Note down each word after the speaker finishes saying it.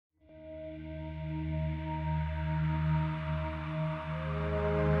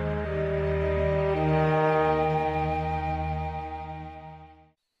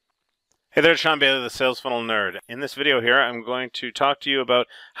Hey there, Sean Bailey, the Sales Funnel Nerd. In this video here, I'm going to talk to you about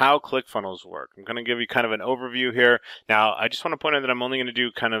how ClickFunnels work. I'm going to give you kind of an overview here. Now, I just want to point out that I'm only going to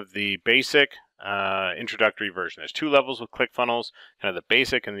do kind of the basic introductory version. There's two levels with ClickFunnels, kind of the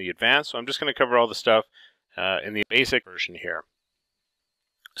basic and the advanced. So I'm just going to cover all the stuff in the basic version here.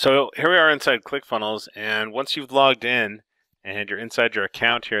 So here we are inside ClickFunnels, and once you've logged in and you're inside your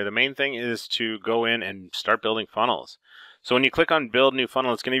account here, the main thing is to go in and start building funnels. So when you click on Build New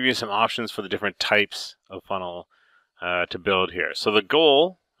Funnel, it's going to give you some options for the different types of funnel to build here. So the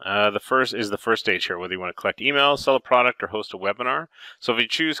goal, the first stage here, whether you want to collect emails, sell a product, or host a webinar. So if you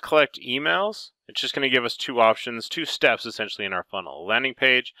choose Collect Emails, it's just going to give us two options, two steps essentially in our funnel, a landing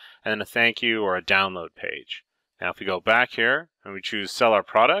page and then a thank you or a download page. Now if we go back here and we choose Sell Our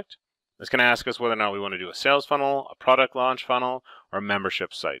Product, it's going to ask us whether or not we want to do a sales funnel, a product launch funnel, or a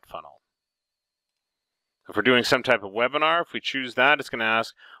membership site funnel. If we're doing some type of webinar, if we choose that, it's going to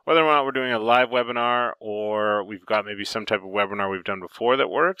ask whether or not we're doing a live webinar or we've got maybe some type of webinar we've done before that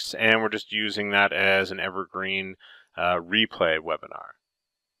works, and we're just using that as an evergreen replay webinar.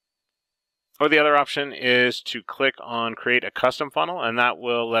 Or the other option is to click on Create a Custom Funnel, and that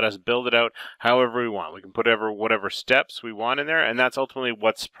will let us build it out however we want. We can put whatever steps we want in there, and that's ultimately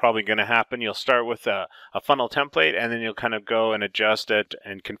what's probably going to happen. You'll start with a funnel template, and then you'll kind of go and adjust it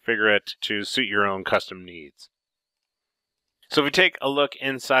and configure it to suit your own custom needs. So if we take a look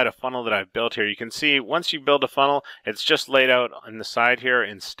inside a funnel that I've built here, you can see once you build a funnel, it's just laid out on the side here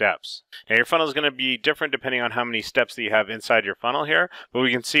in steps. Now your funnel is going to be different depending on how many steps that you have inside your funnel here, but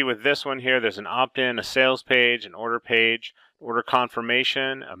we can see with this one here, there's an opt-in, a sales page, an order page, order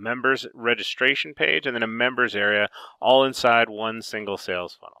confirmation, a members registration page, and then a members area, all inside one single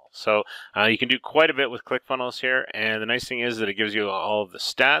sales funnel. So you can do quite a bit with ClickFunnels here, and the nice thing is that it gives you all of the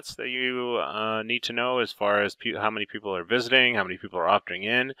stats that you need to know as far as how many people are visiting, how many people are opting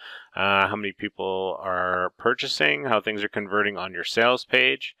in, how many people are purchasing, how things are converting on your sales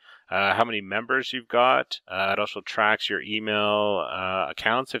page, how many members you've got. It also tracks your email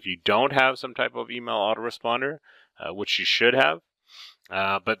accounts if you don't have some type of email autoresponder, which you should have.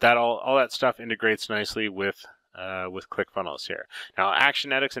 But all that stuff integrates nicely with ClickFunnels here. Now,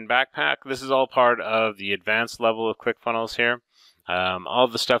 Actionetics and Backpack, this is all part of the advanced level of ClickFunnels here. All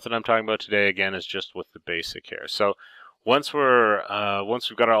the stuff that I'm talking about today, again, is just with the basic here. So once we've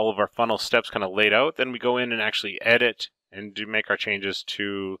got all of our funnel steps kind of laid out, then we go in and actually edit and make our changes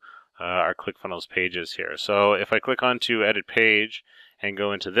to our ClickFunnels pages here. So if I click on to Edit Page and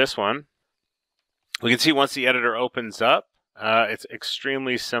go into this one, we can see once the editor opens up, it's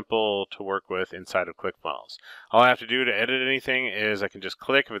extremely simple to work with inside of ClickFunnels. All I have to do to edit anything is I can just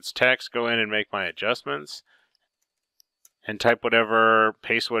click, if it's text, go in and make my adjustments and type whatever,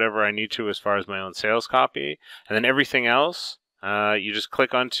 paste whatever I need to as far as my own sales copy. And then everything else, you just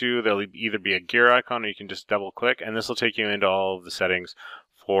click onto, there'll either be a gear icon or you can just double click, and this will take you into all of the settings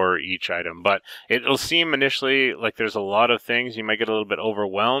for each item. But it'll seem initially like there's a lot of things. You might get a little bit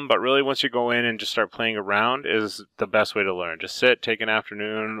overwhelmed, but really once you go in and just start playing around is the best way to learn. Just sit, take an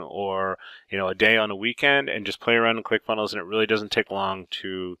afternoon or a day on a weekend and just play around in ClickFunnels, and it really doesn't take long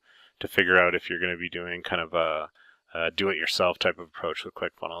to figure out if you're going to be doing kind of a do-it-yourself type of approach with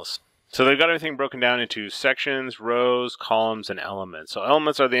ClickFunnels. So they've got everything broken down into sections, rows, columns, and elements. So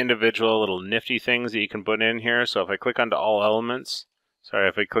elements are the individual little nifty things that you can put in here. So if I click onto all elements,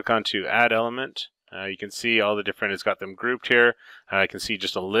 if I click on to add element, you can see all the different, it's got them grouped here. I can see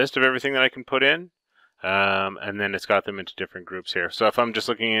just a list of everything that I can put in, and then it's got them into different groups here. So if I'm just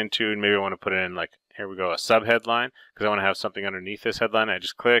looking into, maybe I want to put in, like, here we go, a sub-headline, because I want to have something underneath this headline. I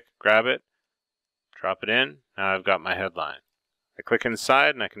just click, grab it, drop it in. Now I've got my headline. I click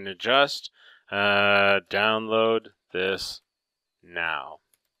inside and I can adjust, download this now.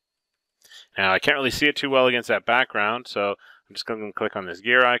 Now I can't really see it too well against that background, so I'm just going to click on this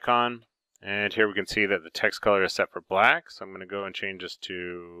gear icon, and here we can see that the text color is set for black. So I'm going to go and change this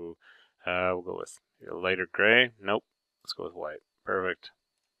to, we'll go with lighter gray. Nope, let's go with white. Perfect.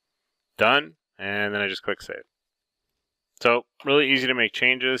 Done, and then I just click Save. So really easy to make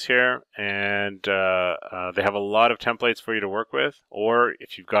changes here, and they have a lot of templates for you to work with. Or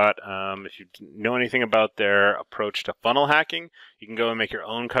if you've got, if you know anything about their approach to funnel hacking, you can go and make your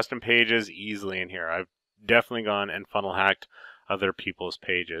own custom pages easily in here. I've definitely gone and funnel hacked other people's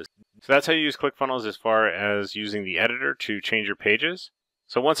pages. So that's how you use ClickFunnels as far as using the editor to change your pages.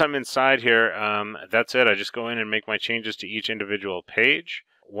 So once I'm inside here, that's it. I just go in and make my changes to each individual page.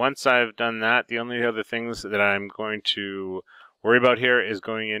 Once I've done that, the only other things that I'm going to worry about here is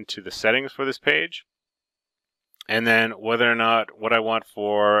going into the settings for this page, and then whether or not what I want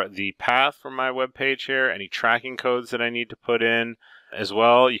for the path for my web page here, any tracking codes that I need to put in, As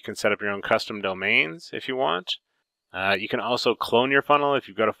well, you can set up your own custom domains if you want. You can also clone your funnel. If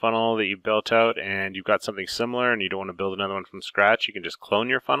you've got a funnel that you've built out and you've got something similar and you don't want to build another one from scratch, you can just clone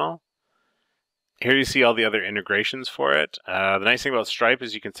your funnel. Here you see all the other integrations for it. The nice thing about Stripe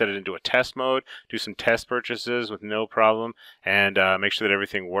is you can set it into a test mode, do some test purchases with no problem, and make sure that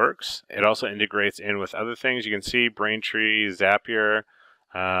everything works. It also integrates in with other things. You can see Braintree, Zapier,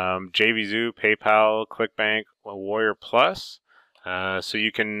 JVZoo, PayPal, ClickBank, Warrior Plus. So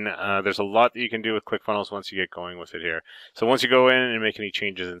you can, there's a lot that you can do with ClickFunnels once you get going with it here. So once you go in and make any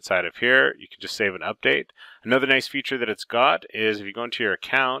changes inside of here, you can just save an update. Another nice feature that it's got is if you go into your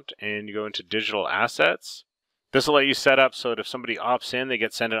account and you go into digital assets, this will let you set up so that if somebody opts in, they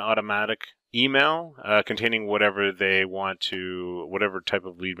get sent an automatic email containing whatever they want to, whatever type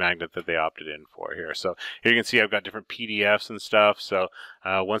of lead magnet that they opted in for here. So here you can see I've got different PDFs and stuff. So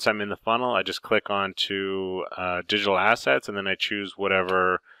once I'm in the funnel, I just click on to digital assets, and then I choose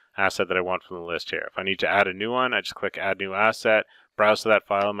whatever asset that I want from the list here. If I need to add a new one, I just click add new asset, browse to that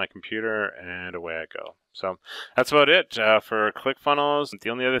file on my computer, and away I go. So that's about it for ClickFunnels. The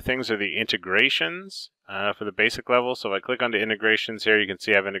only other things are the integrations for the basic level. So if I click onto integrations here, you can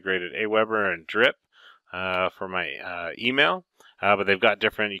see I've integrated Aweber and Drip for my email. But they've got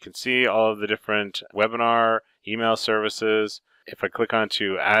different, you can see all of the different webinar, email services. If I click on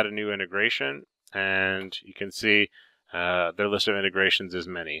to add a new integration, and you can see their list of integrations is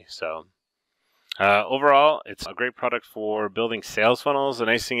many. So overall, it's a great product for building sales funnels. The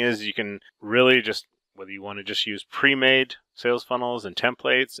nice thing is you can really just, whether you want to just use pre-made sales funnels and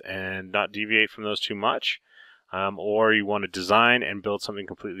templates and not deviate from those too much, or you want to design and build something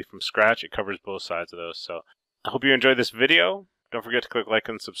completely from scratch, it covers both sides of those. So I hope you enjoyed this video. Don't forget to click like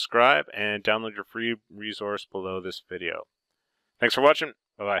and subscribe and download your free resource below this video. Thanks for watching.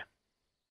 Bye-bye.